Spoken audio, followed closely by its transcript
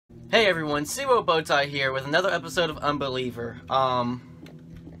Hey everyone, CWheel Bowtie here with another episode of Unbeliever.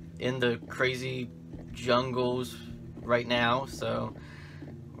 In the crazy jungles right now, so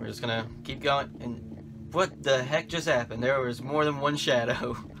we're just gonna keep going. And what the heck just happened? There was more than one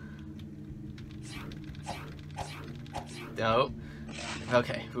shadow. No.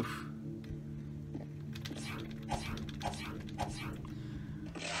 Okay. Oof.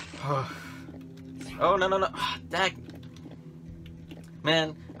 Oh no. That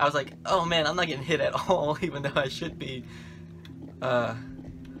man, I was like, oh man, I'm not getting hit at all, even though I should be.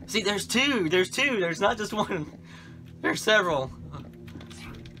 See, there's two. There's not just one. There's several.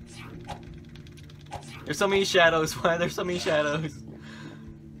 There's so many shadows. Why are there so many shadows?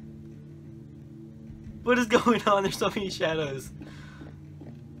 What is going on? There's so many shadows.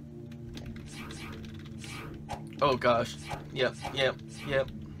 Oh gosh. Yep.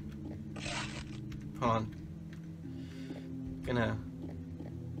 Hold on. Gonna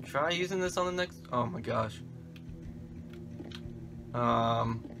try using this on the next. Oh my gosh.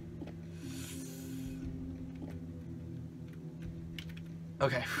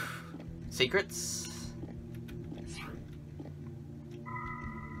 Okay. Secrets.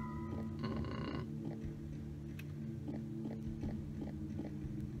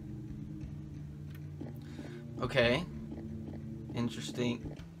 Okay.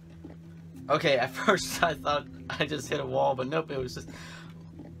 Interesting. Okay, at first I thought I just hit a wall, but nope, it was just...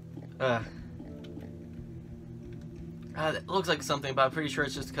 it looks like something, but I'm pretty sure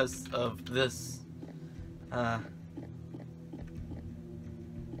it's just because of this.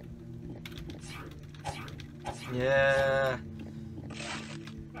 Yeah.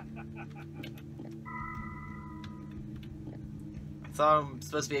 I thought I'm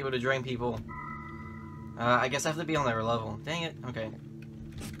supposed to be able to drain people. I guess I have to be on their level. Dang it. Okay.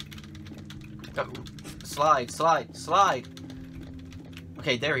 Go. Slide.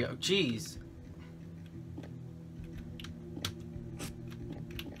 Okay, there we go. Jeez.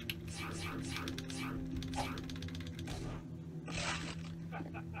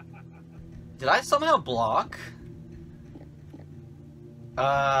 Did I somehow block?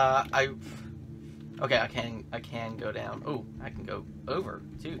 Okay, I can go down. Oh, I can go over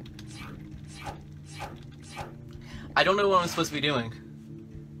too. I don't know what I'm supposed to be doing.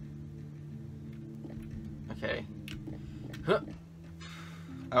 Okay. Huh.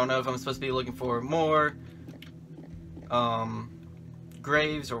 I don't know if I'm supposed to be looking for more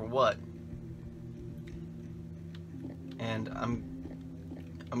graves or what. And I'm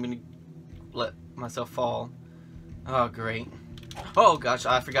gonna let myself fall. Oh great. Oh gosh,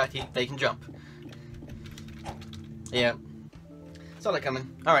 I forgot they can jump. Yeah. Saw that coming.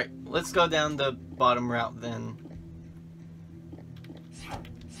 Alright, let's go down the bottom route then.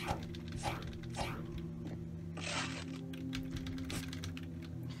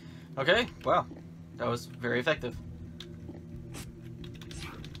 Okay, wow. That was very effective.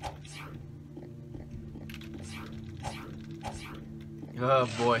 Oh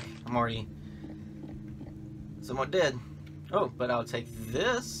boy, I'm already somewhat dead. Oh, but I'll take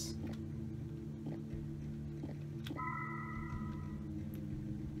this.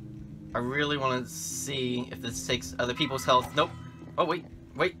 I really want to see if this takes other people's health. Nope. Oh, wait.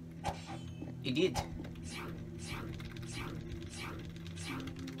 It did.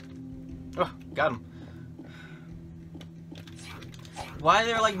 Oh, got him. Why are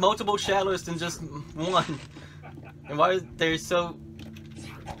there like multiple shadows than just one? And why are there so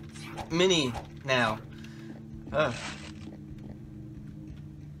many now?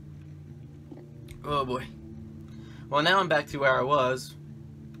 Oh boy. Well, now I'm back to where I was.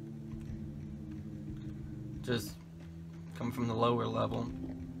 Just coming from the lower level.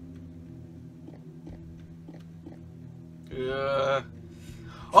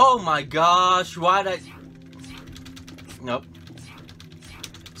 Oh my gosh, why'd I... Nope.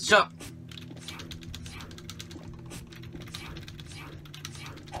 Shut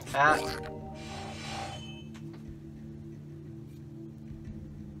up.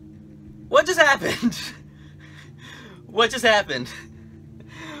 What just happened? What just happened?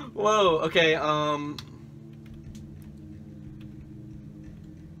 Whoa, okay,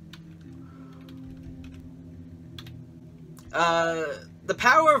 the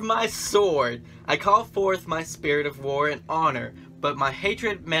power of my sword. I call forth my spirit of war and honor, but my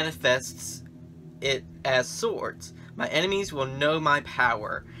hatred manifests it as swords. My enemies will know my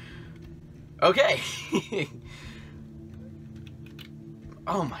power. Okay.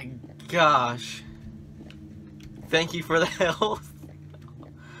 Oh my gosh. Thank you for the health.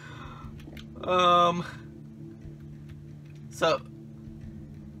 So,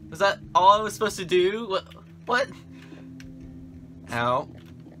 was that all I was supposed to do? What? Ow.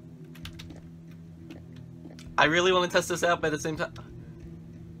 I really want to test this out, but at the same time...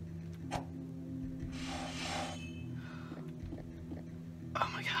 Oh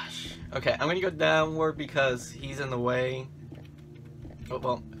my gosh. Okay, I'm gonna go downward because he's in the way. Oh,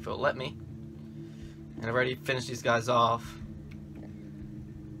 well, if it'll let me. And I've already finished these guys off.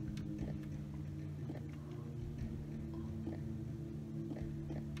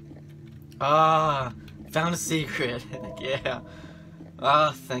 Ah, found a secret. Yeah.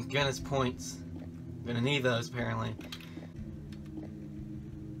 Ah, thank goodness, points. I'm gonna need those, apparently.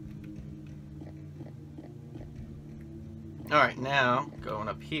 Alright, now, going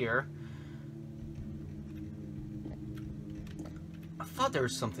up here. I thought there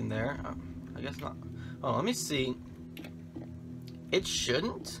was something there. I guess not. Oh, let me see. It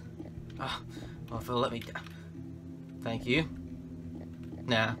shouldn't? Oh, well, if it'll let me... Thank you.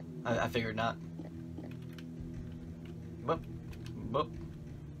 Nah, I figured not. Whoop. Whoop.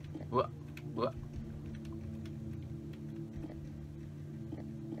 Whoop. Whoop.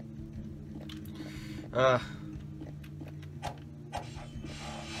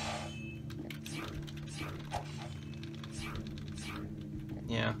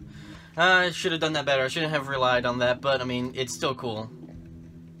 Yeah. I should have done that better. I shouldn't have relied on that, but I mean, it's still cool.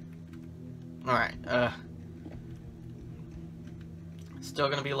 Alright, still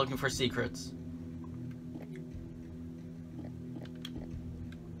gonna be looking for secrets.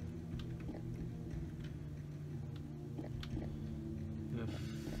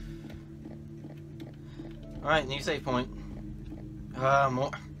 Alright, new save point. More.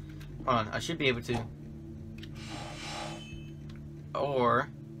 Hold on, I should be able to. Or...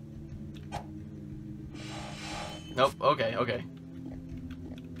 Nope, okay, okay.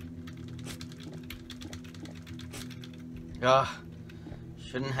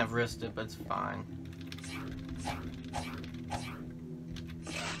 Shouldn't have risked it, but it's fine.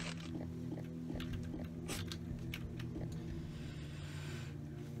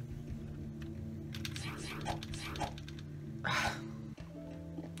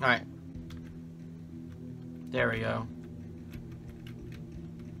 Alright. There we go.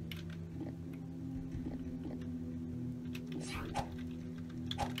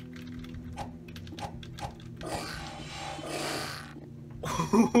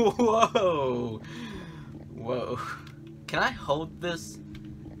 Whoa! Whoa. Can I hold this?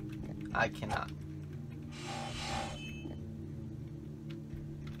 I cannot.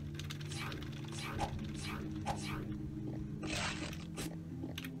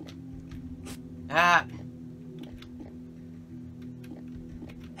 Ah!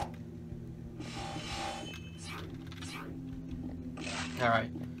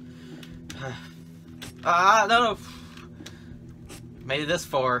 Alright. Ah, no! Made it this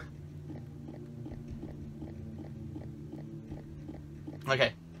far.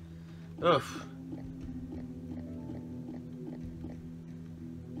 Okay. Oof.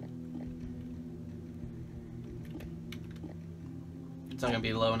 It's not gonna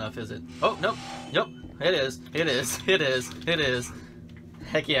be low enough, is it? Oh, nope. Nope. It is. It is. It is. It is.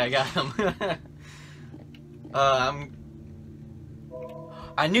 Heck yeah, I got him.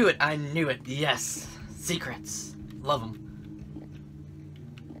 I knew it. I knew it. Yes. Secrets. Love them.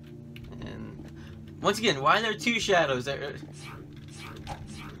 Once again, why are there two shadows there?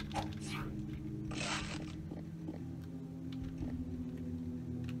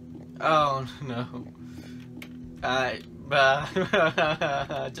 Oh no. I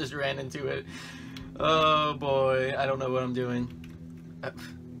just ran into it. Oh boy, I don't know what I'm doing.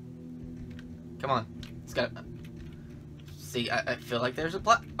 Come on. It's got... See, I feel like there's a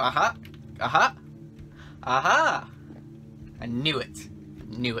plot. Aha! Aha! Aha! I knew it.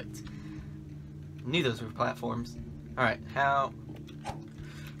 Knew it. Knew those were platforms. Alright, how...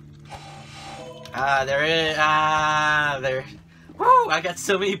 Ah, there it is. Ah, there. Woo! I got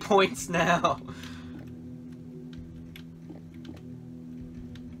so many points now.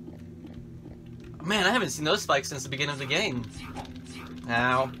 Man, I haven't seen those spikes since the beginning of the game.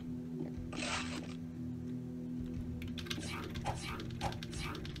 Ow.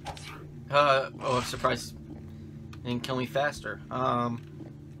 Oh, I'm surprised it didn't kill me faster.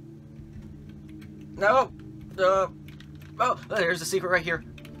 No! Oh, there's a secret right here.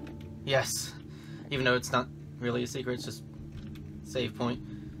 Yes. Even though it's not really a secret, it's just a save point.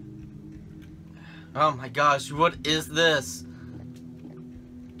 Oh my gosh, what is this?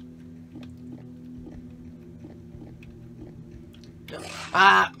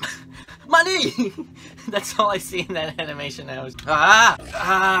 Ah! Money! That's all I see in that animation now. Ah!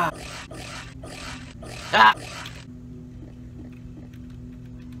 Ah! Ah!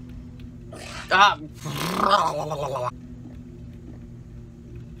 Ah!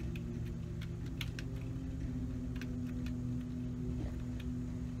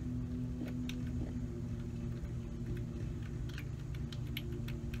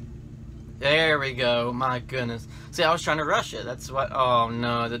 There we go. My goodness. See, I was trying to rush it. That's what. Oh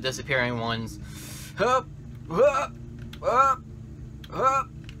no, the disappearing ones. Hup, hup, hup, hup.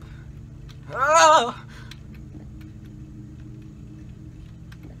 Ah!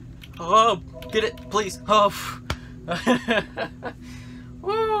 Oh, get it, please. Oh.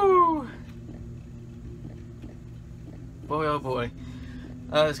 Woo! Boy, oh boy.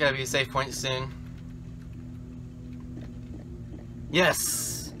 There's gotta be a safe point soon.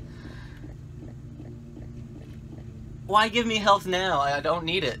 Yes! Why give me health now? I don't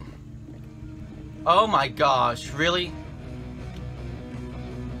need it. Oh my gosh, really?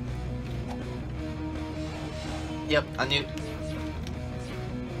 Yep, I knew.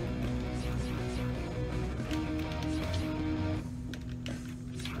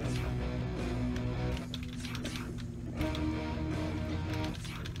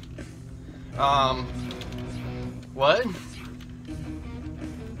 What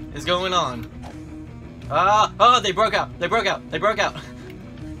is going on? Oh, they broke out. They broke out. They broke out.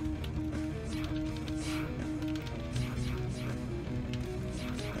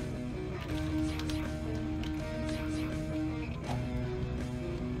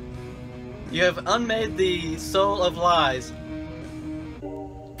 You have unmade the soul of lies.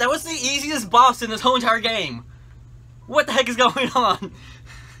 That was the easiest boss in this whole entire game. What the heck is going on?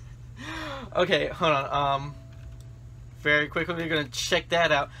 Okay, hold on. Very quickly, we're gonna check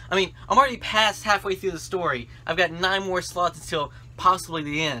that out. I mean, I'm already past halfway through the story. I've got 9 more slots until possibly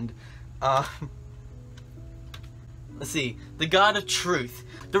the end. Let's see. The God of Truth.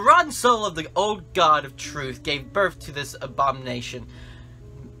 The rotten soul of the old God of Truth gave birth to this abomination,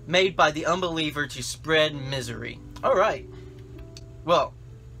 made by the unbeliever to spread misery. Alright. Well,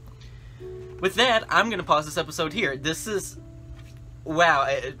 with that, I'm gonna pause this episode here. This is... wow.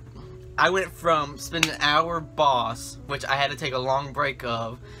 I went from spending an hour boss, which I had to take a long break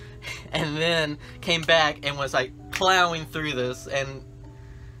of, and then came back and was like plowing through this, and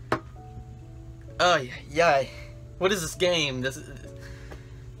oh yeah, what is this game?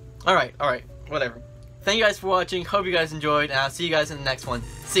 Alright, whatever. Thank you guys for watching, hope you guys enjoyed, and I'll see you guys in the next one.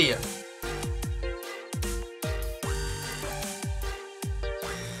 See ya!